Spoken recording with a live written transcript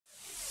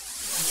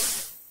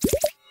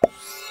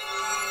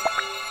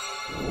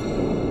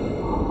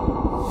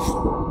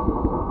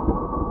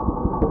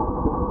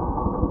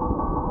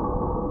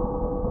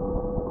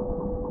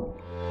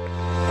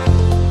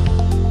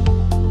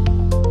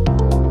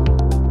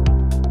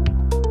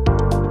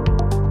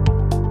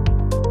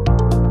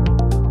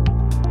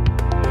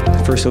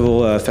First of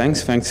all,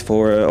 thanks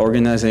for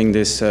organizing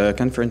this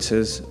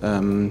conferences.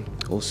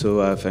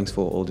 Also, thanks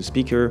for all the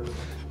speakers.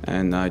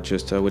 And I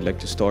just would like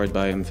to start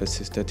by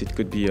emphasizing that it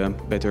could be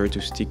better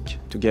to stick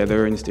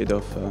together instead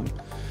of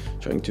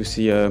trying to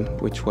see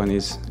which one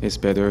is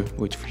better,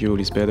 which fuel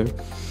is better.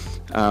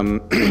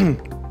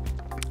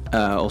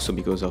 Also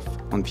because of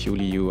on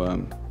fuel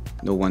EU,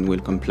 no one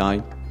will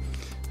comply.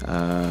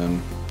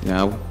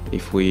 Now,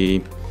 if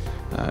we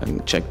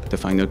check the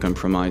final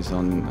compromise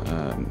on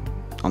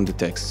the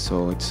text,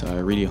 so it's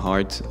really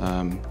hard.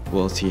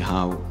 We'll see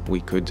how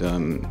we could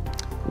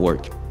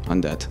work on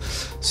that.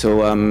 So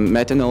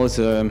methanol is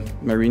a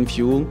marine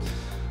fuel.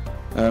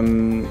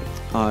 I'm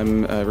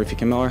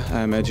Rafik Ammar,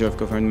 Manager of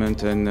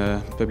Government and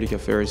Public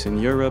Affairs in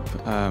Europe.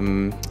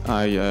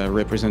 I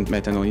represent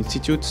Methanol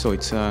Institute, so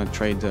it's a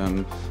trade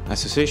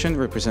association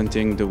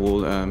representing the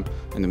whole and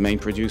the main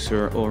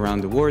producer all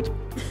around the world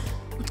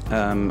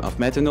of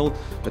methanol,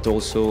 but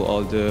also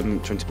all the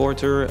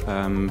transporter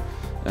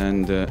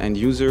and end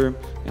user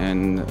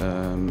and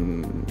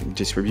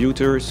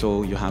distributor.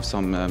 So you have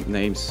some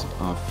names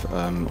of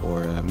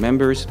our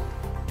members.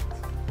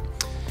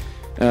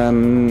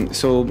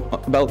 So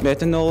about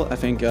methanol, I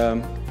think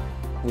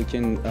we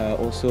can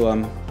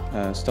also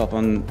stop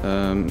on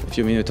a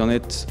few minutes on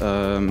it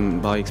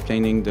by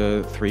explaining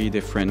the three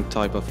different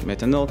types of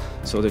methanol.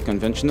 So the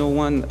conventional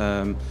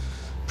one,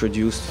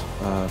 produced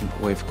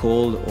with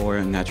coal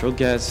or natural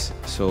gas,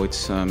 so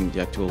it's the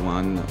actual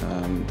one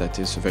that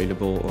is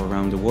available all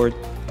around the world.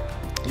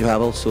 You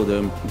have also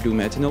the blue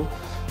methanol.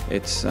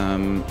 It's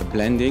a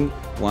blending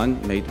one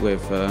made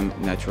with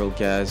natural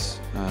gas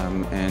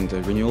and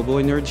renewable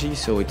energy,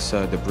 so it's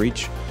the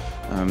bridge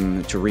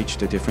to reach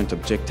the different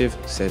objectives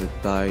set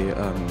by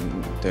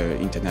the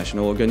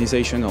international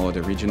organization or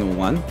the regional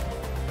one.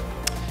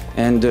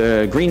 And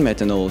green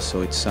methanol,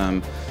 so it's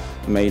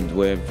made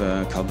with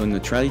carbon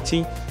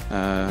neutrality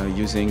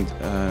using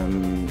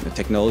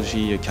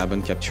technology,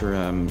 carbon capture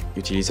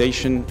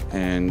utilization,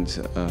 and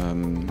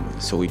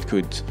so it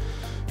could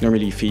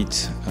normally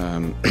fit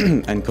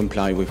and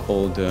comply with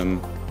all the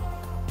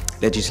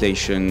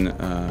legislation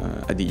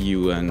at the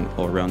EU and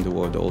all around the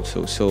world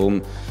also.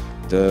 So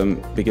the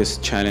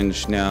biggest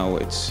challenge now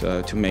is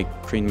to make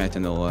green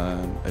methanol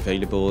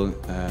available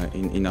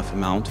in enough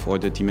amount for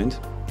the demand.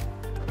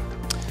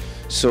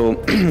 So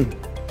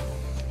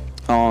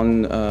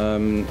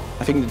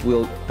I think that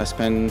we'll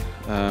spend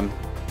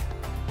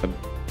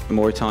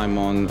more time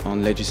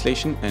on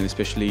legislation, and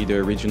especially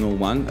the regional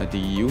one at the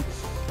EU.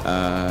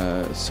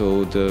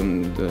 So the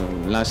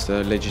last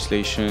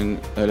legislation,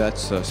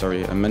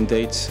 a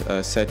mandate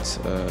set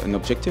an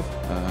objective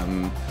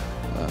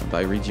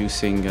by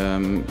reducing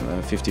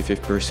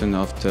 55%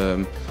 of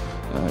the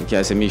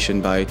gas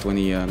emission by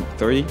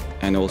 2030,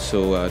 and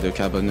also the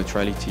carbon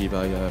neutrality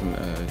by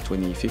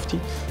 2050.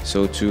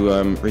 So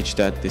to reach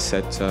that, they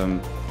set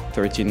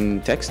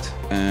 13 texts,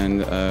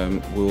 and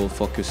we will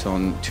focus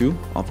on two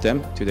of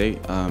them today.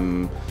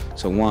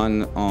 So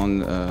one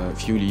on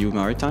Fuel EU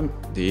Maritime,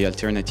 the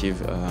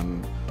alternative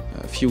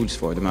fuels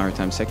for the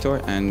maritime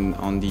sector, and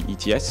on the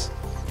ETS,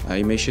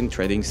 emission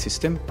trading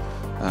system,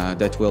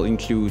 that will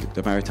include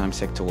the maritime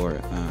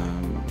sector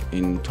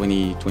in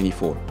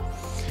 2024.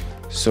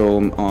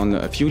 So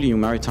on Fuel EU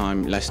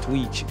Maritime, last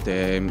week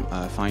they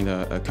find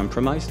a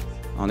compromise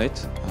on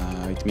it.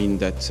 It means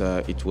that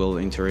it will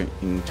enter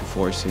into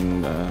force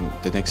in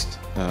the next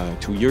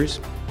 2 years.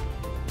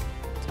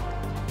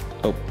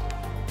 Oh,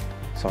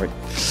 sorry.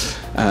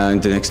 In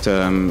the next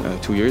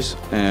 2 years.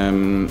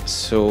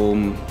 So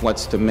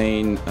what's the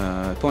main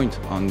point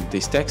on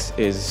this text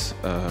is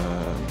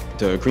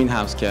the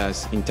greenhouse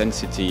gas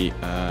intensity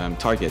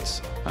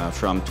targets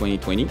from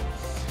 2020.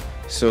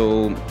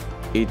 So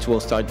it will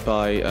start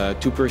by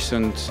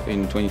 2%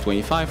 in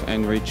 2025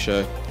 and reach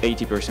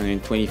 80% in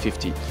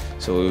 2050.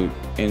 So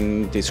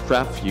in this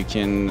graph you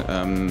can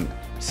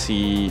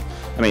see,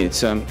 I mean,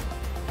 it's a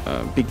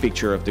big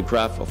picture of the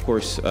graph. Of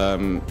course,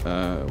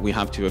 we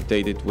have to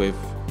update it with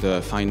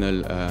the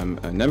final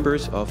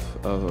numbers of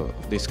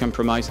this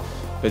compromise,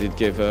 but it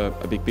gives a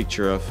big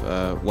picture of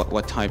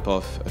what type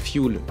of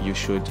fuel you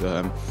should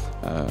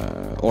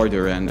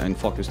order and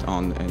focus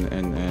on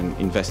and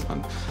invest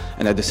on.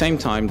 And at the same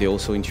time, they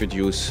also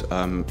introduce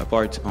a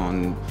part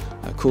on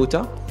a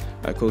quota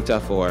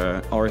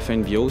for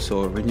RFNBO,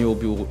 so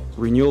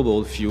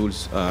renewable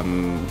fuels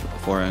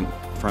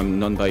from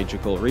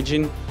non-biological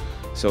origin.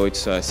 So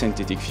it's a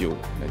synthetic fuel,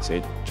 let's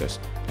say, just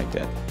like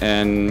that.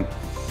 And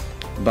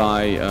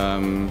by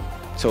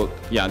so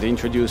yeah, they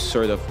introduce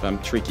sort of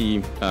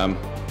tricky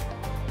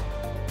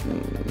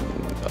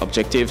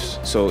objectives.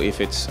 So if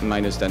it's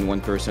minus than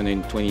 1%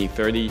 in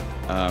 2030,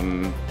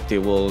 they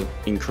will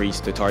increase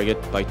the target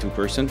by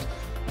 2%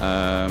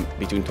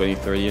 between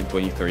 2030 and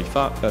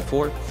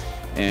 2034.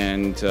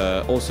 And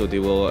also they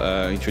will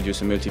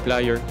introduce a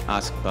multiplier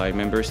asked by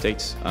member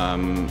states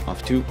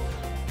of 2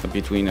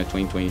 between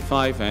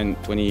 2025 and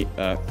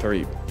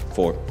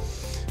 2034.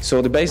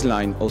 So the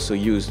baseline also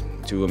used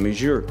to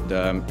measure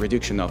the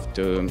reduction of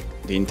the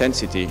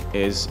intensity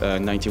is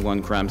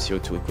 91 grams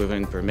CO2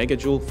 equivalent per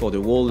megajoule for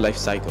the whole life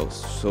cycle,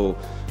 so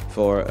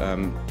for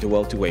the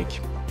well to wake.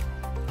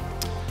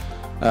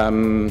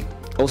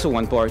 Also,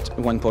 one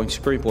point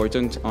super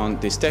important on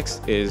this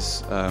text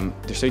is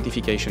the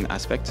certification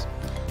aspect.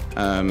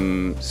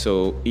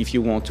 So if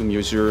you want to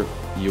measure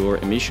your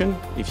emission,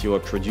 if you're a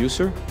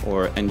producer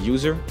or end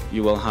user,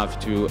 you will have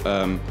to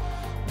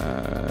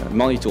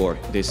monitor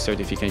this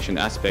certification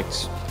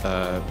aspects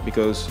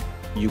because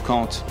you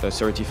can't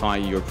certify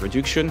your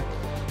production,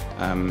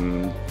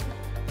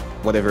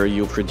 whatever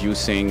you're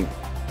producing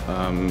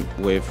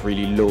with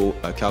really low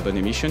carbon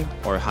emission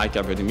or high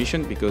carbon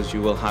emission, because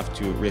you will have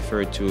to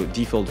refer to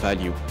default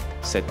value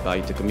set by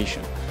the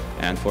Commission.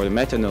 And for the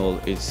methanol,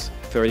 it's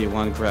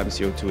 31 grams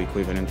CO2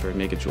 equivalent per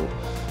megajoule.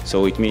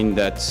 So it means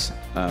that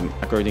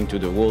according to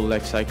the whole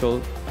life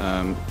cycle,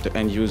 the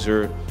end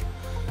user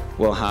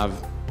will have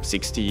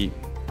 60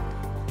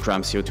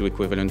 grams CO2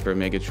 equivalent per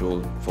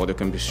megajoule for the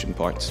combustion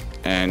part.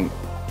 And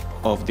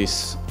of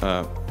this,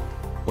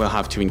 we'll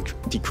have to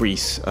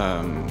decrease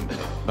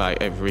by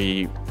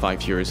every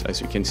 5 years, as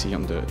you can see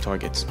on the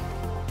targets.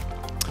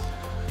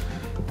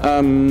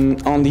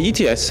 On the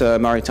ETS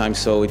maritime,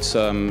 so it's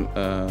on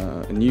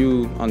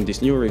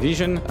this new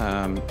revision,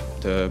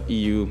 the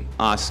EU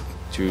asked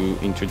to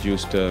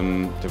introduce the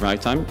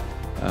maritime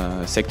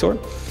sector.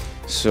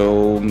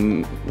 So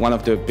one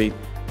of the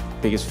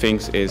biggest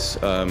things is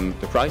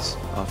the price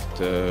of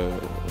the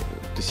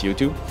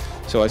CO2.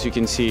 So as you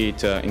can see,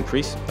 it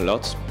increased a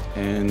lot,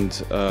 and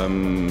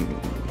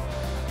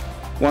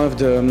one of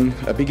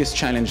the biggest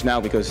challenge now,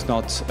 because it's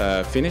not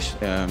finished,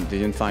 they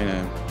didn't find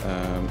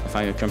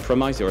a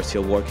compromise. They are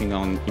still working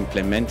on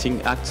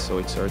implementing act, so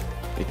it's a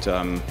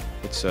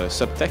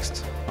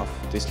subtext of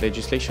this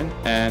legislation,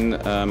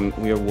 and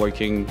we are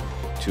working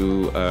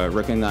to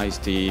recognize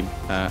the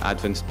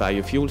advanced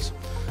biofuels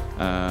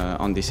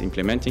on this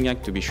implementing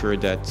act to be sure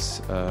that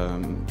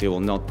they will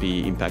not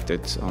be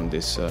impacted on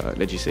this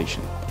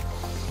legislation.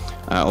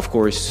 Of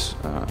course,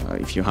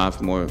 if you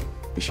have more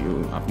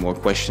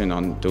questions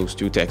on those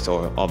two texts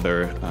or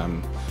other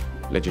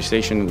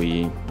legislation,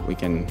 we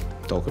can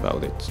talk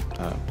about it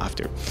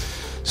after.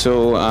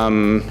 So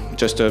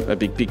just a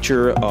big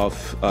picture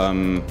of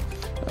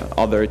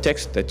other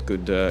texts that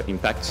could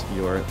impact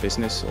your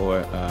business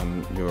or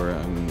your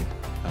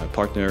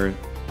partner.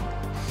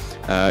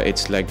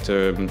 It's like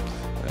the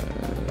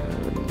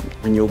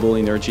Renewable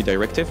Energy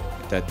Directive.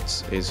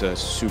 That is a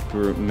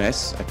super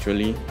mess,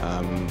 actually.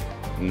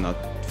 Not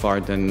far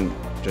than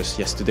just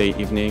yesterday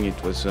evening,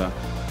 it was.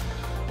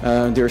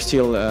 They're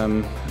still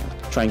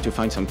trying to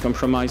find some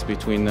compromise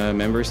between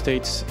member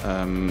states,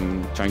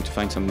 trying to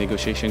find some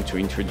negotiation to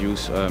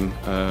introduce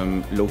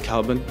low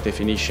carbon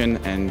definition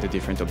and the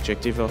different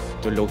objective of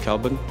the low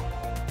carbon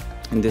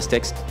in this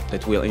text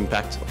that will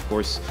impact, of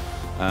course,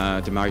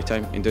 the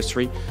maritime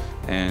industry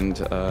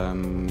and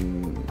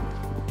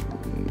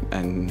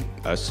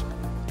us.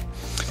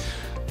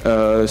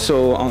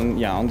 So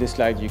on this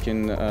slide you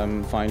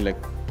can find like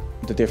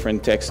the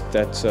different texts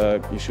that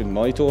you should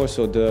monitor.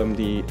 So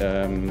the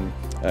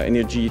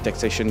Energy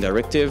Taxation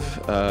Directive,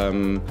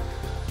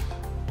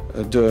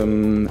 the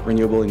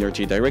Renewable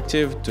Energy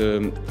Directive,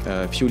 the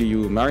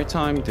FuelEU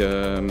Maritime,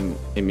 the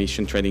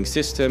Emission Trading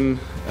System.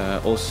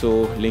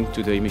 Also linked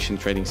to the Emission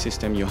Trading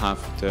System, you have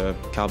the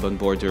Carbon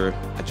Border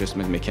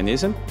Adjustment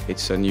Mechanism.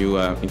 It's a new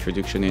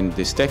introduction in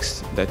this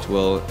text that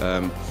will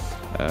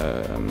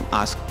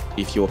ask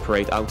if you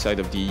operate outside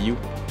of the EU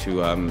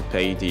to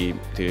pay the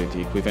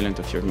equivalent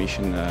of your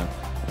emission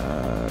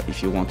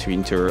if you want to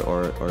enter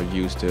or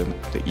use the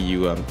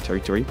EU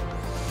territory.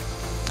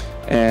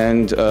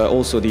 And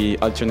also the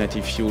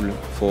alternative fuel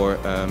for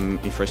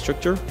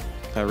infrastructure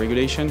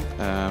regulation.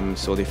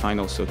 So they find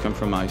also a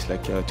compromise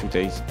like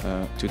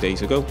 2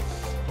 days ago,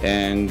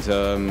 and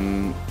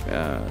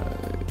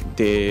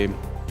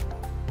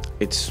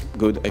it's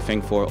good, I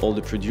think, for all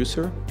the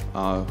producer.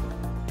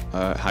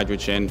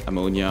 Hydrogen,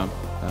 ammonia,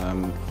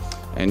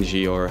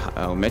 NG or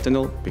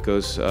methanol,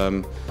 because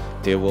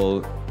they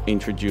will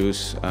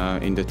introduce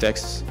in the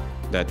text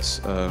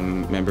that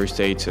member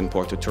states and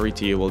port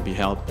authority will be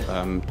helped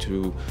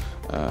to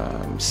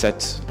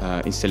set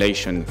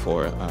installation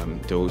for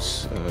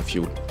those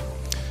fuel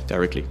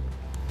directly.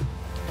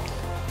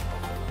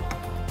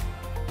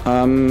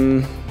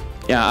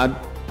 At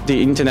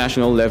the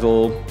international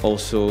level,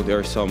 also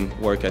there's some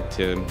work at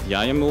the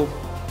IMO.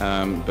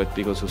 But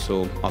because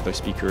also other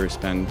speakers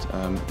spend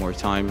more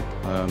time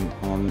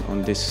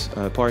on this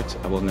part,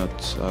 I will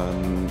not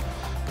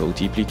go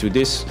deeply to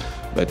this,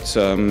 but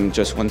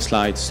just one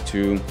slide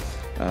to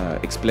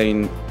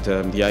explain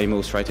the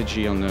IMO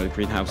strategy on the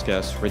greenhouse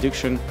gas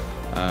reduction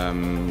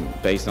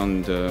based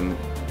on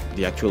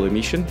the actual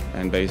emission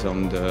and based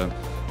on the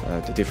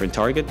different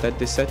target that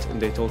they set and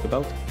they talk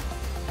about.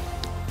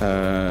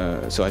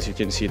 So as you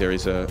can see, there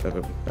is a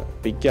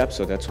big gap,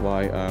 so that's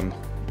why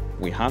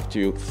we have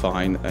to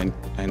find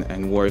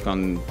and work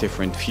on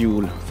different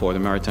fuel for the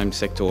maritime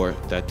sector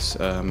that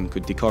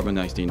could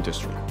decarbonize the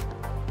industry.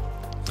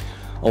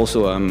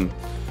 Also,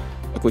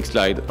 a quick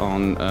slide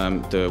on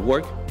the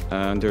work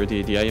under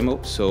the IMO.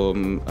 So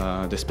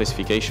the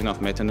specification of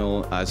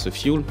methanol as a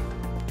fuel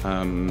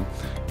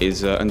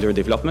is under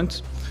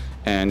development,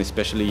 and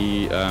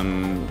especially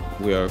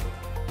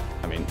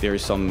there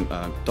is some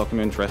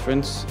document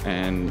reference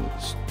and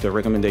the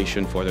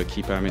recommendation for the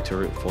key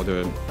parameter for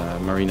the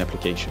marine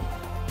application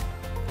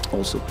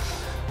also.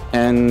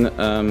 And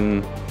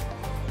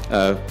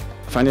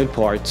final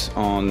part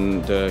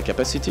on the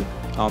capacity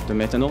of the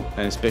methanol,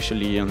 and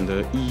especially on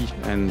the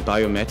and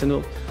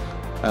biomethanol.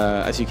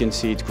 As you can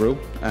see, it grew,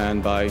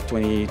 and by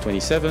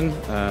 2027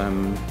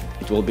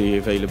 it will be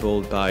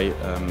available by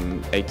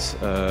 8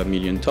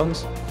 million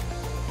tons.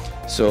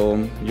 So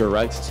you're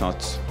right, it's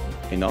not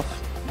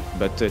enough,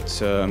 but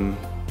it's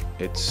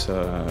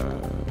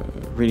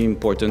really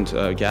important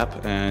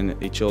gap, and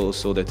it shows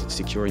also that it's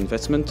secure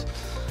investment,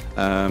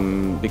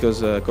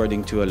 because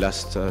according to a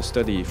last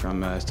study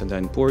from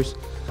Standard & Poor's,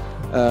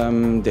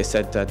 they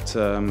said that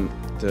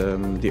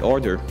the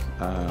order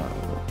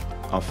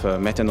of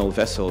methanol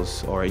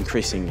vessels are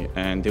increasing,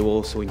 and they will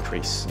also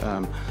increase.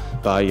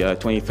 By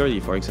 2030,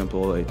 for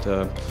example, it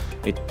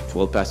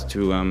will pass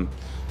to,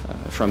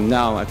 from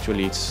now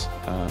actually it's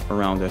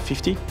around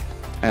 50,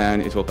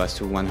 and it will pass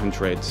to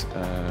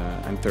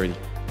 130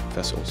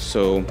 vessels.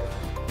 So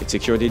it's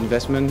secured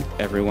investment.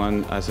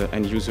 Everyone as an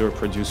end user,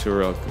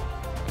 producer, are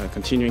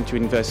continuing to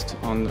invest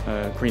on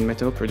green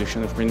methanol,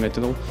 production of green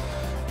methanol,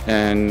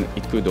 and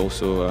it could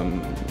also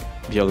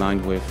be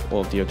aligned with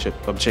all the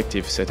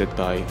objectives set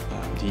by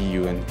the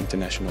EU and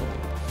international.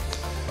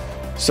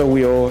 So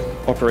we are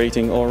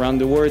operating all around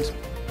the world,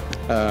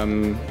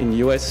 in the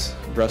US,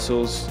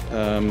 Brussels,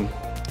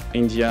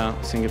 India,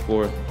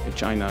 Singapore,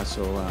 China.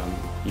 So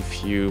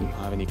if you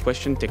have any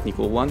question,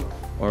 technical one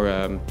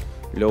or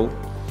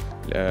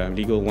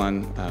legal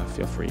one,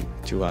 feel free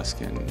to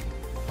ask, and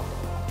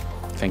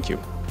thank you.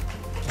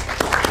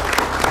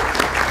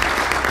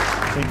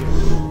 Thank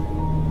you.